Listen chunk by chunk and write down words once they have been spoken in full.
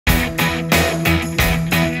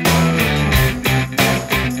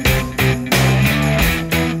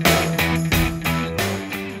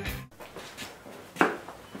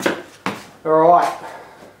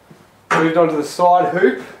moved on to the side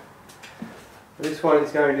hoop. This one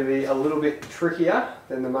is going to be a little bit trickier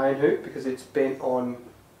than the main hoop because it's bent on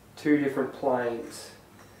two different planes.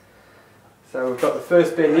 So we've got the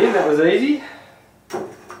first bend in, that was easy.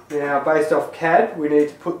 Now based off CAD we need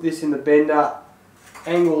to put this in the bender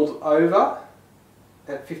angled over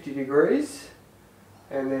at 50 degrees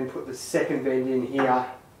and then put the second bend in here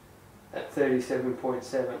at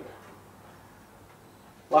 37.7.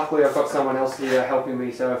 Luckily I've got someone else here helping me,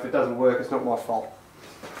 so if it doesn't work it's not my fault.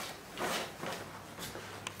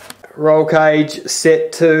 Roll cage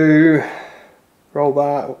set to roll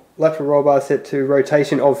bar, lateral roll bar set to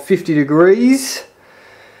rotation of 50 degrees,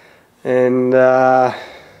 and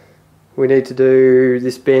we need to do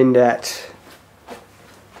this bend at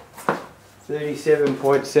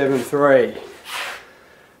 37.73.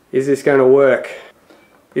 Is this going to work?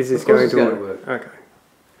 Is this going to work? Okay.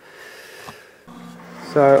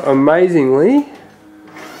 So amazingly,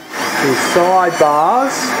 the side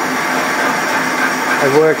bars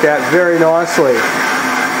have worked out very nicely.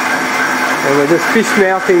 And we're just fish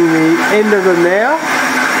mouthing the end of them now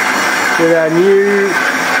with our new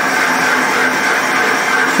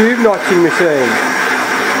tube notching machine.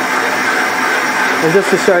 And just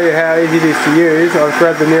to show you how easy it is to use, I've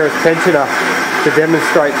grabbed the nearest tensioner to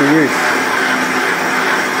demonstrate the use.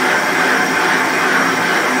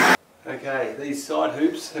 Okay, these side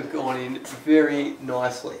hoops have gone in very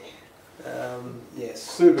nicely. Yeah,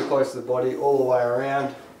 super close to the body all the way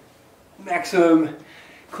around. Maximum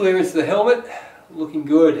clearance of the helmet, looking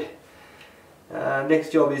good.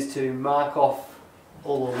 Next job is to mark off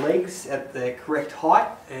all the legs at the correct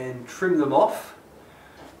height and trim them off,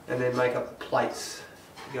 and then make up the plates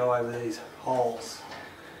to go over these holes.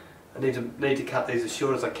 I need to cut these as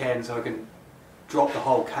short as I can so I can drop the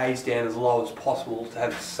whole cage down as low as possible to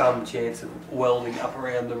have some chance of welding up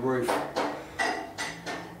around the roof.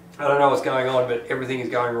 I don't know what's going on, but everything is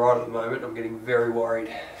going right at the moment. I'm getting very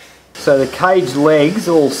worried. So the cage legs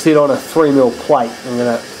all sit on a 3mm plate. I'm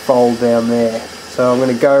going to fold down there. So I'm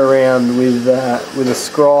going to go around with a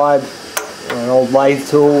scribe, an old lathe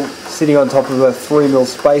tool, sitting on top of a 3mm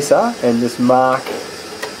spacer, and just mark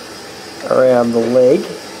around the leg.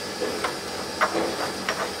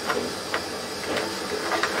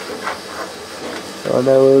 So I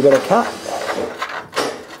know where we're going to cut.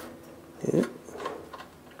 Yeah.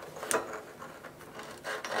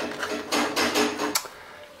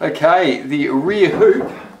 Okay, the rear hoop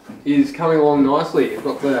is coming along nicely. I've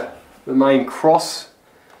got the main cross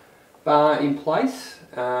bar in place,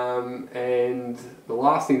 and the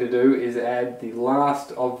last thing to do is add the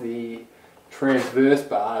last of the transverse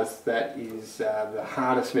bars, that is the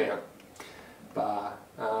harness mount bar.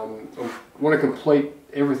 I want to complete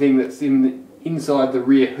everything that's inside the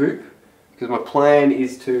rear hoop, because my plan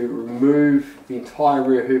is to remove the entire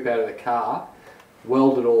rear hoop out of the car,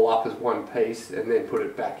 weld it all up as one piece, and then put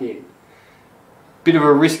it back in. Bit of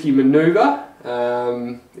a risky manoeuvre.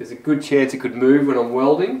 There's a good chance it could move when I'm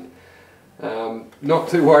welding. Not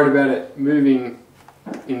too worried about it moving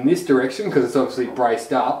in this direction because it's obviously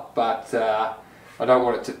braced up, but I don't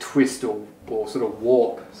want it to twist or sort of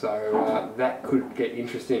warp, so that could get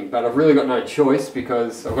interesting. But I've really got no choice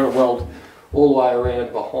because I've got to weld all the way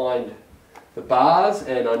around behind the bars,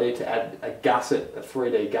 and I need to add a gusset, a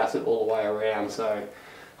 3D gusset all the way around, so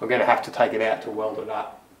I'm going to have to take it out to weld it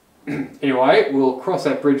up. Anyway, we'll cross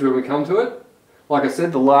that bridge when we come to it. Like I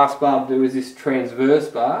said, the last bar to do is this transverse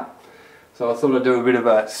bar, so I thought I'd do a bit of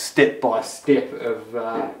a step-by-step of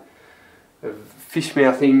fish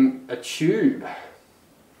mouthing a tube.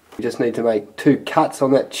 We just need to make 2 cuts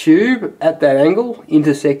on that tube at that angle,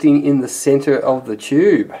 intersecting in the centre of the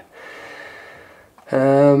tube.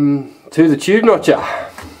 To the tube notcher.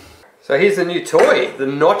 So here's the new toy, the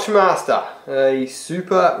Notch Master, a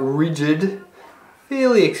super rigid,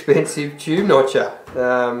 fairly expensive tube notcher.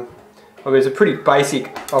 I mean, it's a pretty basic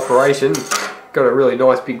operation. Got a really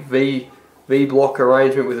nice big V-block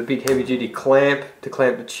arrangement with a big heavy-duty clamp to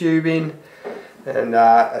clamp the tube in, and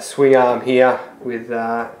a swing arm here with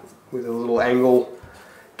a little angle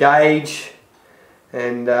gauge,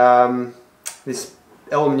 and this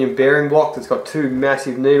aluminium bearing block that's got 2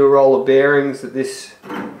 massive needle roller bearings that this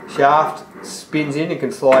shaft spins in and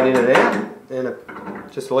can slide in and out, and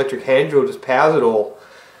just electric hand drill just powers it all.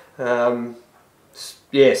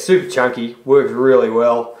 Yeah, super chunky, works really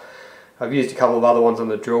well. I've used a couple of other ones on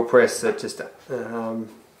the drill press that just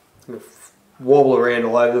wobble around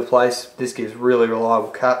all over the place. This gives really reliable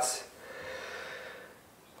cuts.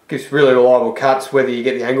 Gives really reliable cuts whether you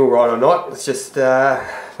get the angle right or not. It's just they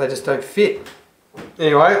just don't fit.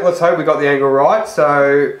 Anyway, let's hope we got the angle right.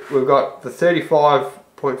 So we've got the 35.7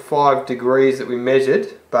 0.5 degrees that we measured,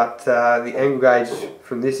 but the angle gauge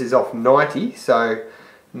from this is off 90, so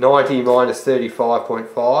 90 minus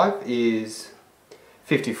 35.5 is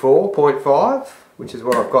 54.5, which is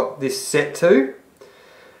what I've got this set to.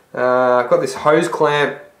 I've got this hose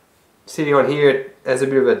clamp sitting on here as a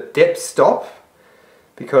bit of a depth stop,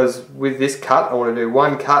 because with this cut I want to do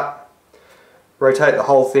one cut, rotate the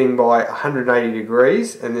whole thing by 180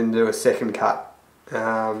 degrees and then do a second cut.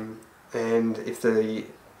 And if the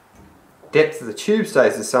depth of the tube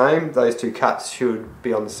stays the same, those two cuts should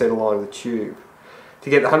be on the centre line of the tube. To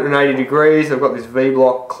get the 180 degrees, I've got this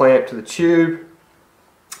V-block clamped to the tube,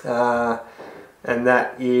 and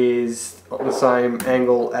that is on the same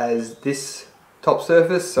angle as this top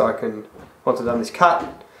surface, so I can, once I've done this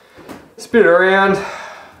cut, spin it around,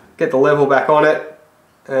 get the level back on it,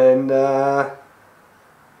 and yeah,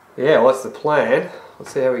 well, that's the plan.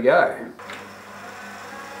 Let's see how we go.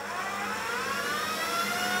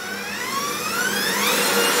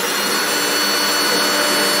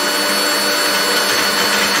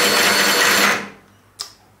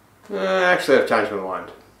 Actually, I've changed my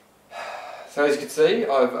mind. So as you can see,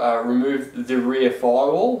 I've removed the rear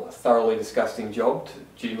firewall. A thoroughly disgusting job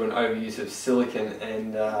due to an overuse of silicone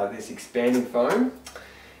and this expanding foam.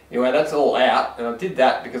 Anyway, that's all out, and I did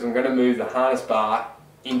that because I'm going to move the harness bar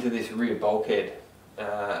into this rear bulkhead.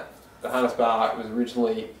 The harness bar was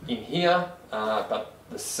originally in here, but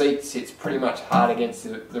the seat sits pretty much hard against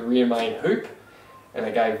the rear main hoop, and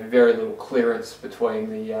it gave very little clearance between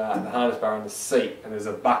the harness bar and the seat, and there's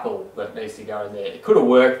a buckle that needs to go in there. It could have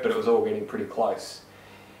worked, but it was all getting pretty close.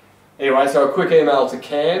 Anyway, so a quick email to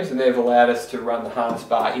CAMS, and they've allowed us to run the harness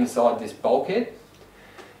bar inside this bulkhead.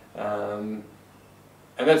 And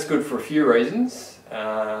that's good for a few reasons.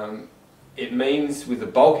 It means with the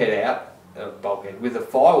bulkhead out, with the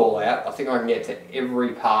firewall out, I think I can get to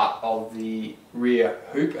every part of the rear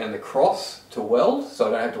hoop and the cross to weld, so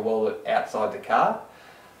I don't have to weld it outside the car.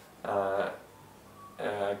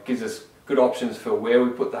 Gives us good options for where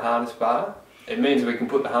we put the harness bar. It means we can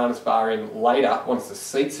put the harness bar in later once the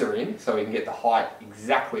seats are in, so we can get the height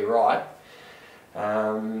exactly right.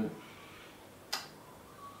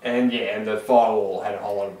 And yeah, and the firewall had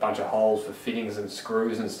a bunch of holes for fittings and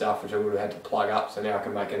screws and stuff, which I would have had to plug up, so now I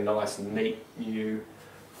can make a nice, neat, new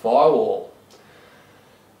firewall.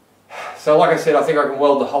 So like I said, I think I can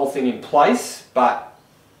weld the whole thing in place, but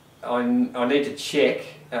I need to check.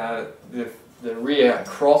 The rear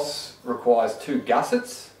cross requires 2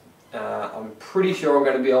 gussets. I'm pretty sure I'm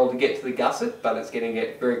going to be able to get to the gusset, but it's going to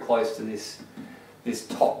get very close to this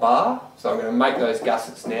top bar, so I'm going to make those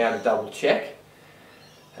gussets now to double check.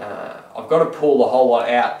 I've got to pull the whole lot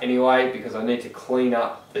out anyway, because I need to clean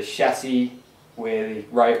up the chassis where the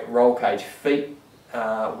roll cage feet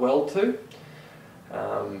weld to,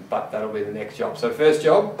 but that'll be the next job. So first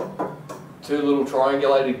job, 2 little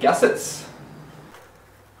triangulated gussets.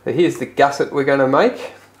 So here's the gusset we're going to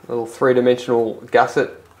make, a little 3-dimensional gusset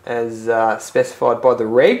as specified by the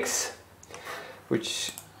regs,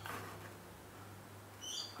 which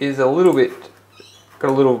is got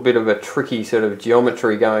a little bit of a tricky sort of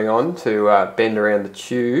geometry going on to bend around the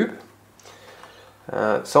tube.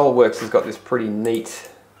 SolidWorks has got this pretty neat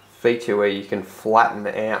feature where you can flatten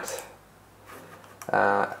out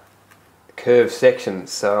curved sections.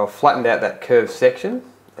 So I've flattened out that curved section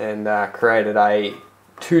and created a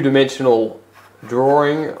 2-dimensional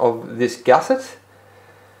drawing of this gusset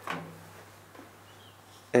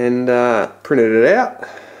and printed it out.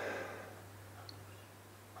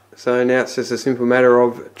 So now it's just a simple matter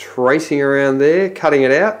of tracing around there, cutting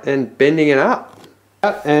it out and bending it up.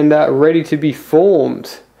 And ready to be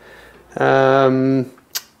formed. I've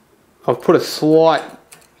put a slight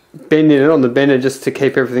bend in it on the bender just to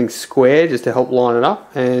keep everything square, just to help line it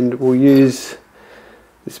up, and we'll use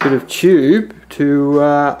this bit of tube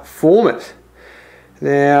to form it.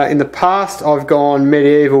 Now in the past I've gone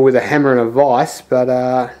medieval with a hammer and a vise, but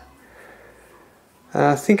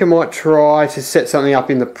I think I might try to set something up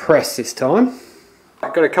in the press this time.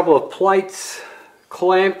 I've got a couple of plates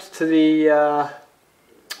clamped to the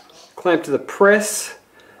press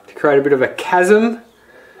to create a bit of a chasm.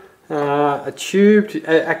 A tube to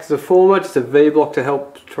act as a former, just a V-block to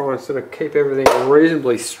help try and sort of keep everything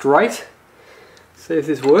reasonably straight. See if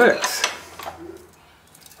this works.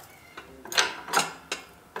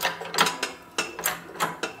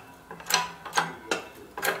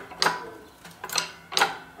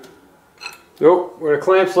 Oh, we're a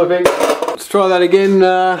clamp slipping. Let's try that again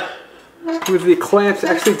with the clamps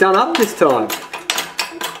actually done up this time.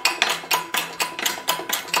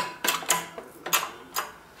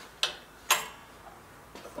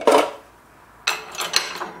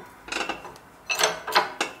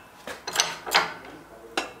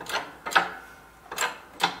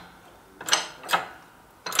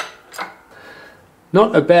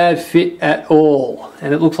 Not a bad fit at all,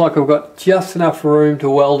 and it looks like I've got just enough room to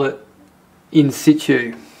weld it in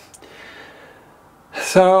situ.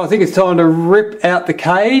 So I think it's time to rip out the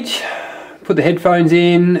cage, put the headphones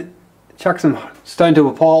in, chuck some stone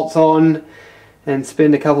tool pilots on, and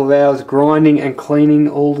spend a couple of hours grinding and cleaning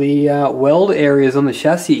all the weld areas on the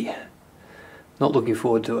chassis. Not looking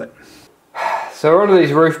forward to it. So we're onto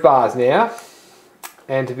these roof bars now,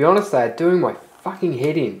 and to be honest, they're doing my fucking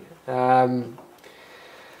head in.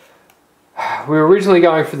 We were originally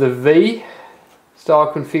going for the V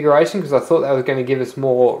style configuration because I thought that was going to give us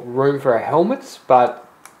more room for our helmets, but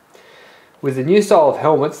with the new style of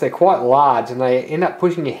helmets, they're quite large and they end up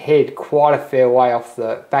pushing your head quite a fair way off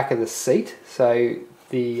the back of the seat, so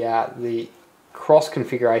the cross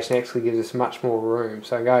configuration actually gives us much more room.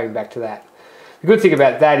 So going back to that, the good thing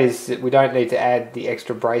about that is that we don't need to add the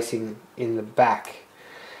extra bracing in the back,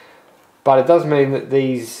 but it does mean that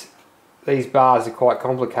these bars are quite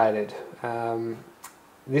complicated.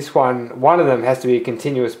 This one of them has to be a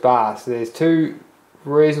continuous bar, so there's two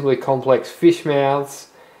reasonably complex fish mouths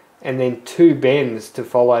and then two bends to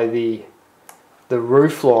follow the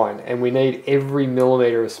roof line, and we need every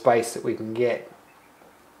millimetre of space that we can get.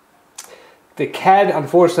 The CAD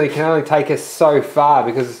unfortunately can only take us so far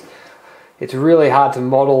because it's really hard to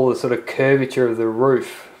model the sort of curvature of the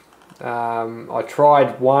roof. I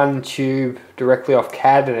tried one tube directly off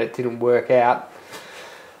CAD and it didn't work out.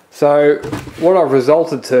 So what I've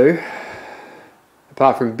resulted to,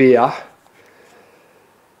 apart from beer,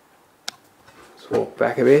 let's walk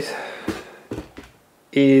back a bit,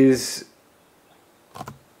 is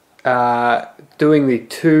doing the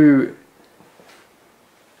two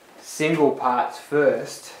single parts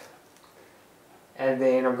first, and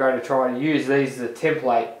then I'm going to try and use these as a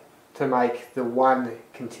template to make the one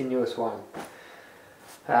continuous one.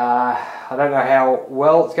 I don't know how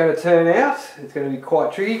well it's going to turn out. It's going to be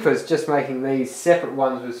quite tricky because just making these separate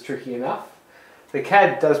ones was tricky enough. The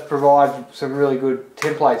CAD does provide some really good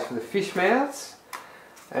templates for the fish mouths,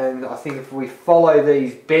 and I think if we follow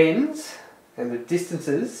these bends and the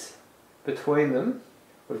distances between them,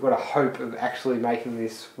 we've got a hope of actually making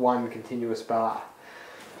this one continuous bar.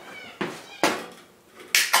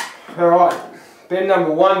 Alright, bend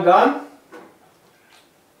number one done.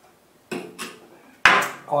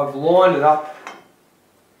 I've lined it up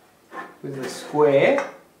with a square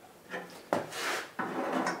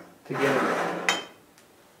to get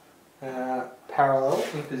it parallel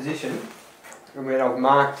in position, and then I've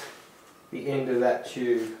marked the end of that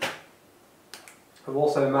tube. I've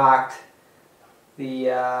also marked the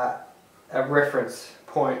a reference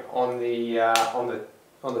point on the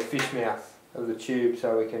fish mouth of the tube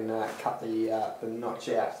so we can cut the notch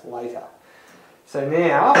out later. So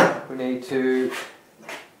now we need to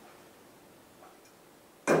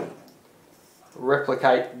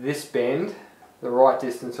replicate this bend the right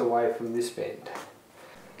distance away from this bend.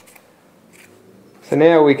 So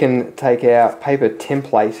now we can take our paper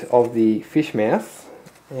template of the fish mouth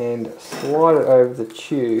and slide it over the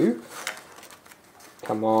tube.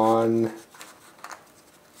 Come on,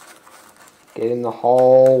 get in the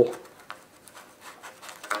hole.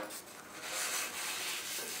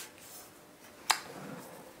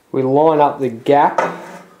 We line up the gap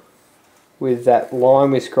with that line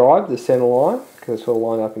we scribed, the centre line, because we'll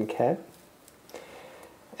line up in CAD.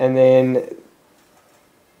 And then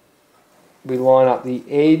we line up the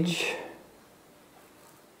edge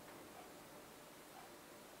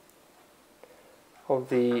of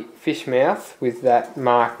the fish mouth with that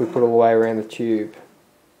mark we put all the way around the tube.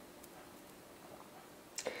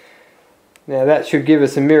 Now that should give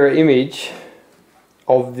us a mirror image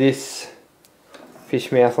of this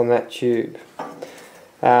fish mouth on that tube.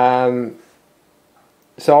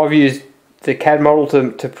 So I've used the CAD model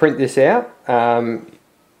to print this out.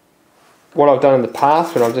 What I've done in the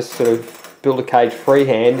past when I've just sort of built a cage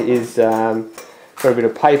freehand is got a bit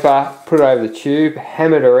of paper, put it over the tube,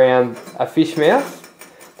 hammered around a fish mouth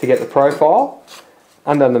to get the profile,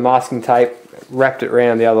 undone the masking tape, wrapped it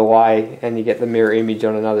around the other way, and you get the mirror image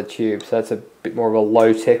on another tube. So that's a bit more of a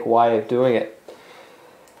low-tech way of doing it.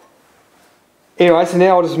 Anyway, so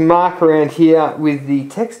now I'll just mark around here with the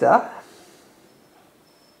texter.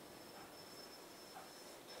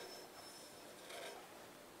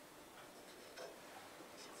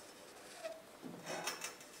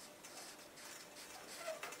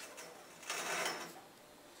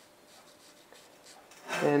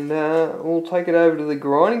 And we'll take it over to the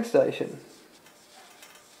grinding station.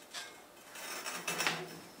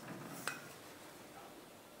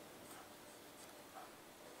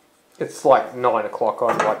 It's like 9 o'clock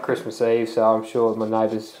on like Christmas Eve, so I'm sure my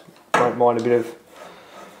neighbours won't mind a bit of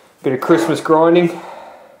Bit of Christmas grinding.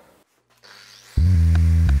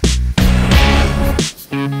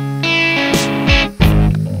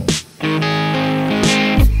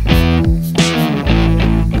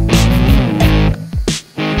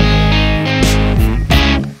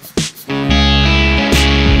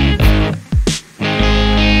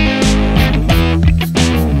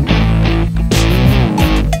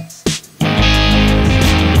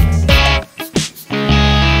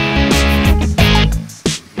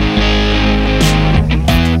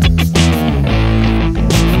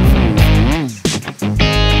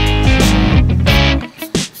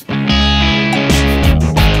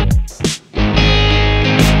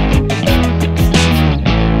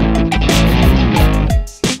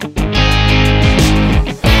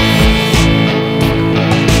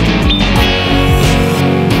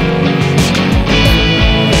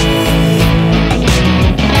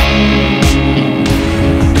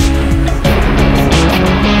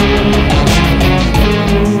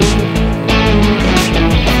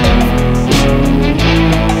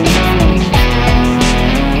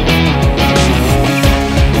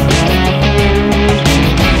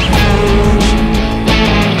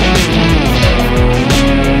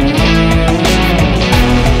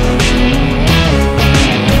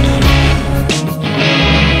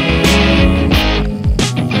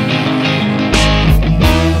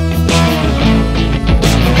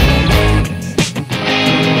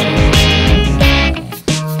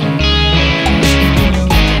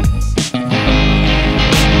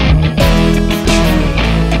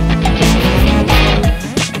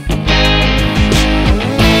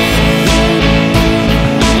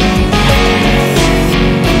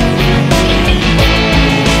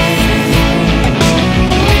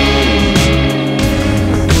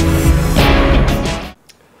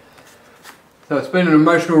 So it's been an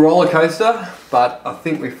emotional roller coaster, but I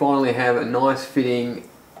think we finally have a nice fitting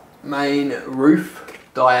main roof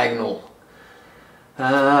diagonal.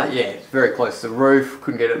 Yeah, it's very close to the roof,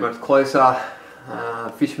 couldn't get it much closer.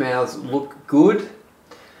 Fish mouths look good.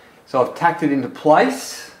 So I've tacked it into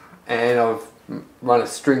place and I've run a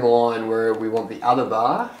string line where we want the other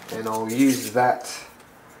bar, and I'll use that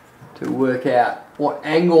to work out what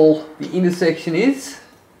angle the intersection is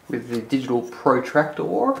with the digital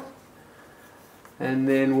protractor. And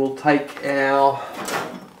then we'll take our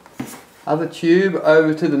other tube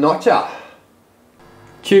over to the notcher.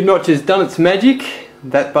 Tube notcher's done its magic.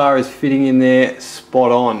 That bar is fitting in there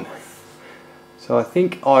spot on. So I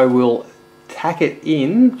think I will tack it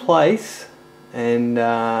in place, and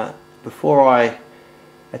before I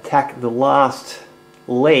attack the last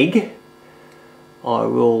leg, I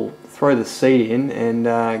will throw the seat in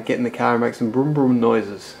and get in the car and make some brum brum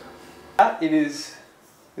noises. It is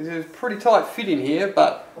a pretty tight fit in here,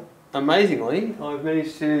 but amazingly I've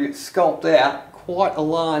managed to sculpt out quite a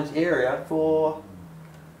large area for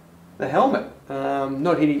the helmet.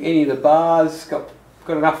 Not hitting any of the bars, got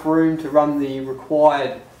enough room to run the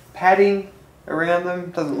required padding around them,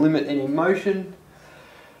 doesn't limit any motion.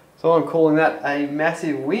 So I'm calling that a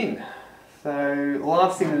massive win. So the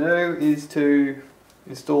last thing to do is to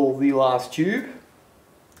install the last tube,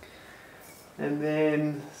 and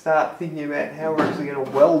then start thinking about how we're actually going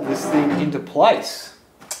to weld this thing into place.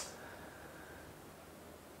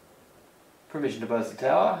 Permission to buzz the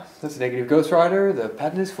tower. That's a negative Ghost Rider, the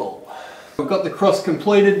pattern is full. We've got the cross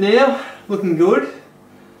completed now, looking good.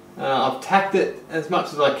 I've tacked it as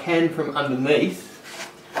much as I can from underneath.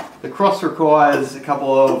 The cross requires a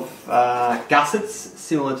couple of gussets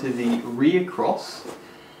similar to the rear cross,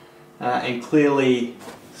 and clearly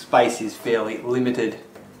space is fairly limited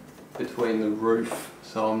between the roof,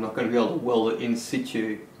 so I'm not going to be able to weld it in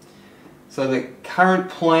situ. So the current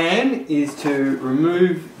plan is to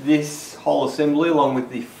remove this whole assembly along with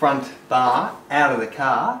the front bar out of the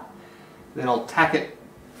car. Then I'll tack it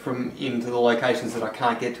from into the locations that I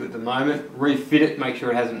can't get to at the moment, refit it, make sure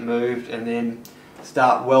it hasn't moved, and then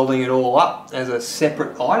start welding it all up as a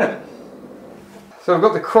separate item. So I've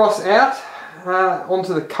got the cross out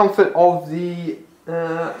onto the comfort of the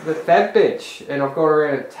fab bench, and I've got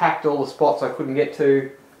around and tacked all the spots I couldn't get to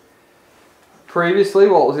previously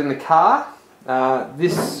while it was in the car.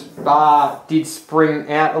 This bar did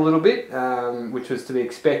spring out a little bit, which was to be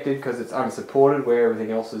expected because it's unsupported, where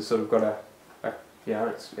everything else has sort of got you know,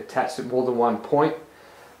 it's attached at more than one point.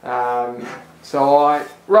 So I,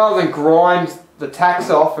 rather than grind the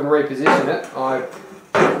tacks off and reposition it, I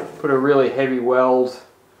put a really heavy weld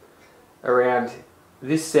around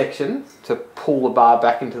this section to pull the bar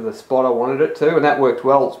back into the spot I wanted it to, and that worked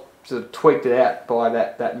well. Sort of tweaked it out by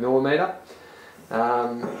that millimetre.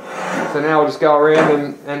 So now I'll just go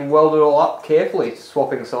around and weld it all up carefully,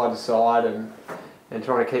 swapping side to side and and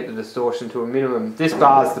trying to keep the distortion to a minimum. This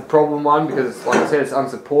bar is the problem one because, like I said, it's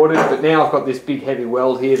unsupported, but now I've got this big heavy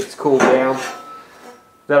weld here that's cooled down.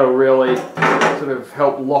 That'll really sort of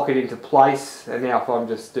help lock it into place, and now if I'm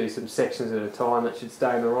just do some sections at a time, that should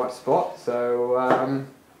stay in the right spot. So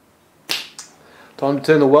time to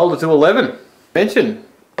turn the welder to 11. Mention,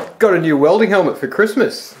 got a new welding helmet for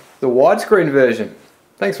Christmas, the widescreen version.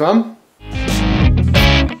 Thanks, Mum.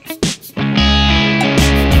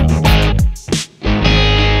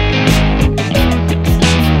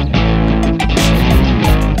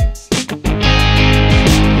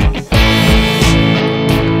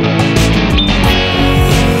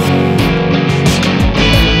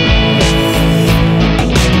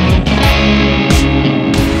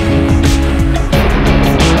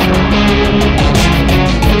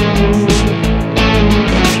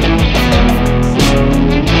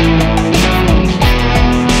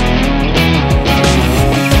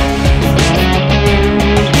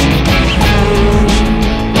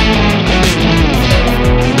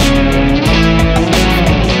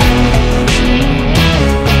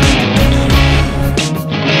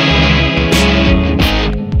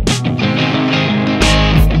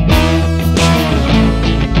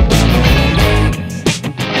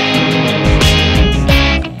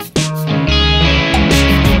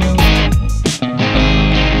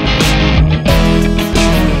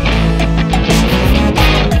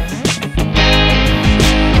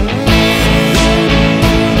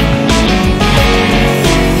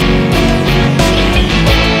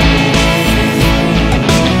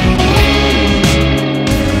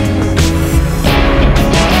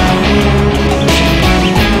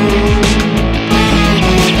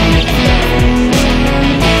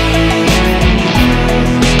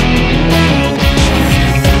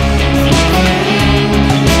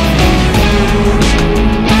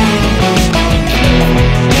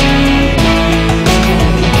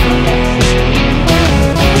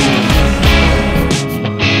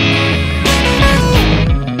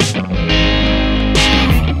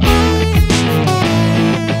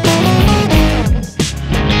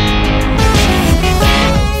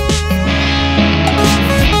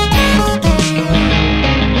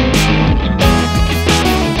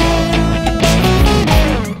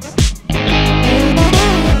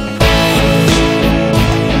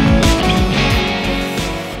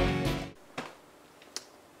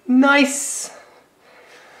 Nice!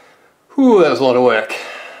 Ooh, that was a lot of work.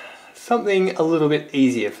 Something a little bit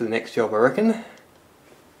easier for the next job, I reckon.